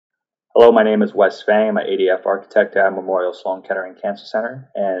Hello, my name is Wes Fang. I'm an ADF architect at Memorial Sloan Kettering Cancer Center.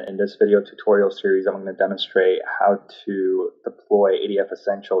 And in this video tutorial series, I'm going to demonstrate how to deploy ADF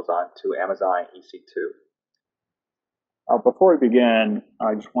Essentials onto Amazon EC2. Before we begin,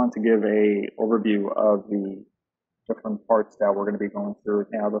 I just want to give a overview of the different parts that we're going to be going through.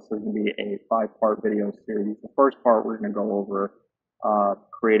 Now, this is going to be a 5-part video series. The first part, we're going to go over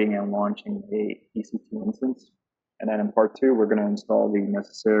creating and launching a EC2 instance. And then in part 2, we're going to install the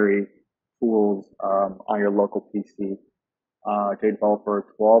necessary tools on your local PC. JDeveloper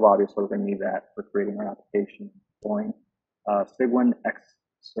 12, obviously, we're going to need that for creating our application, deploying Sigwin X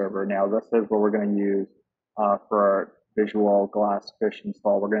server. Now, this is what we're going to use for our visual glass fish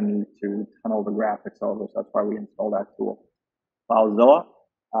install. We're going to need to tunnel the graphics over, so that's why we install that tool. FileZilla,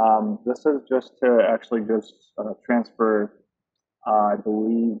 this is just to actually just transfer, I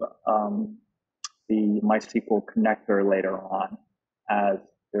believe, the MySQL connector later on, as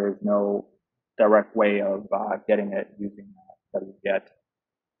there is no direct way of getting it using that we get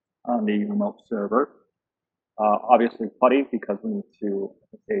on the remote server. Obviously, PuTTY, because we need to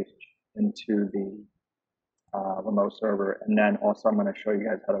paste into the remote server. And then also I'm going to show you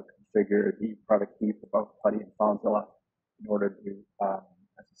guys how to configure the private key for both PuTTY and FileZilla in order to do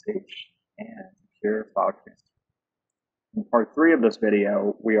SSH and secure file transfer. In part 3 of this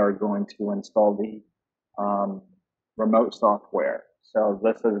video, we are going to install the remote software. So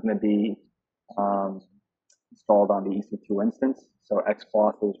this is going to be installed on the EC2 instance. So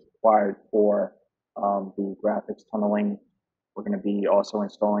XCloth is required for the graphics tunneling. We're going to be also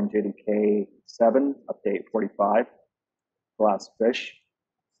installing JDK 7, update 45, Glassfish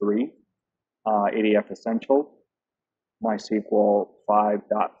 3, ADF Essentials, MySQL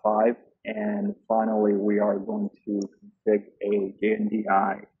 5.5, and finally we are going to config a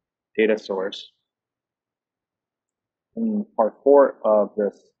JNDI data source. In part 4 of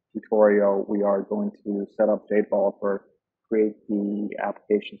this tutorial, we are going to set up JDeveloper, create the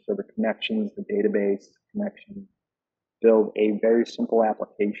application server connections, the database connections, build a very simple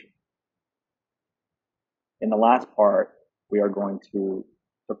application. In the last part, we are going to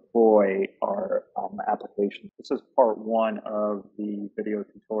deploy our application. This is part 1 of the video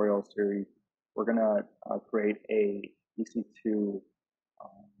tutorial series. We're going to create a EC2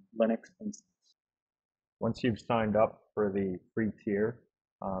 Linux instance. Once you've signed up for the free tier,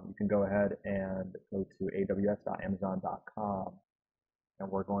 you can go ahead and go to aws.amazon.com, and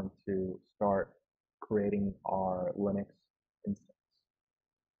we're going to start creating our Linux instance.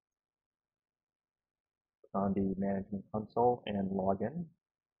 Click on the management console and log in.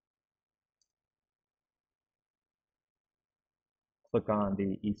 Click on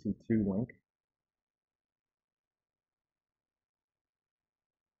the EC2 link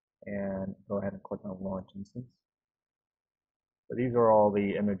and go ahead and click on launch instance. So these are all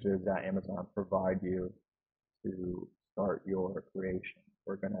the images that Amazon provide you to start your creation.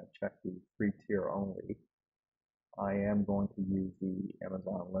 We're going to check the free tier only. I am going to use the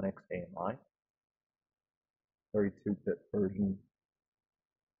Amazon Linux AMI, 32-bit version.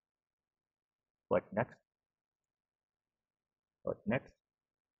 Click next,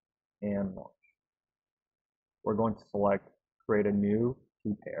 and launch. We're going to select create a new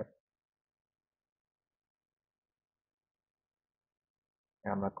key pair.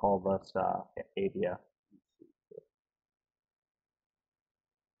 And I'm going to call this ADF.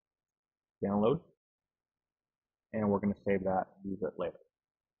 Download. And we're going to save that and use it later.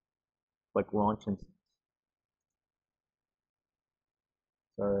 Click launch instance.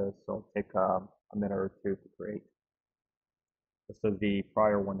 So it'll take a minute or two to create. This is the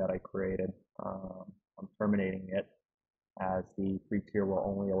prior one that I created. I'm terminating it, as the free tier will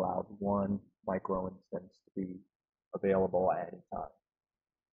only allow one micro instance to be available at any time.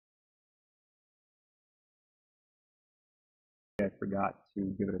 I forgot to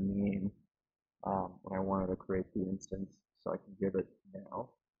give it a name when I wanted to create the instance, so I can give it now.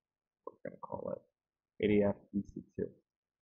 We're going to call it ADF EC2